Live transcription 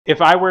If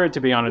I were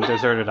to be on a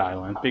deserted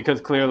island,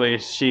 because clearly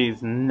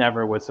she's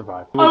never would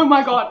survive. Oh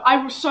my god,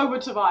 I so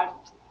would survive.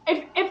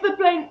 If the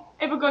plane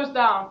ever goes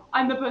down,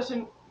 I'm the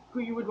person who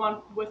you would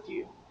want with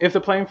you. If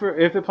the plane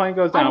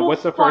goes down,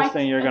 what's the first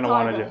thing you're gonna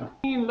want to do?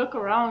 You can look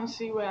around and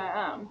see where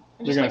I am,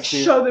 and You're just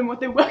like show them what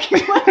they're working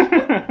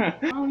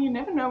with. Well, you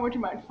never know what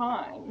you might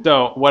find.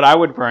 So what I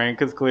would bring,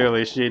 because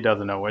clearly she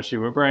doesn't know what she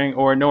would bring,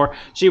 nor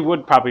she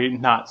would probably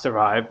not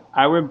survive.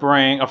 I would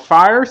bring a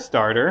fire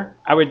starter.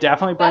 I would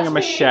definitely bring a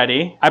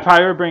machete. I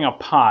probably would bring a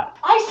pot.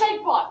 I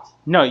said pot.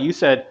 No, you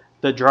said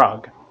the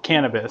drug,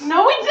 cannabis.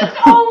 No, we didn't.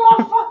 Oh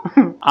my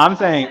fuck. I'm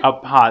saying a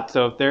pot,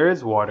 so if there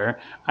is water,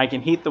 I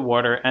can heat the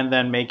water and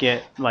then make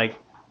it like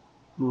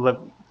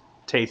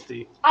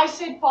tasty. I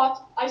said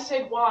pot, I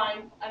said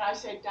wine, and I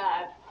said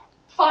dad.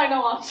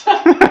 Final answer.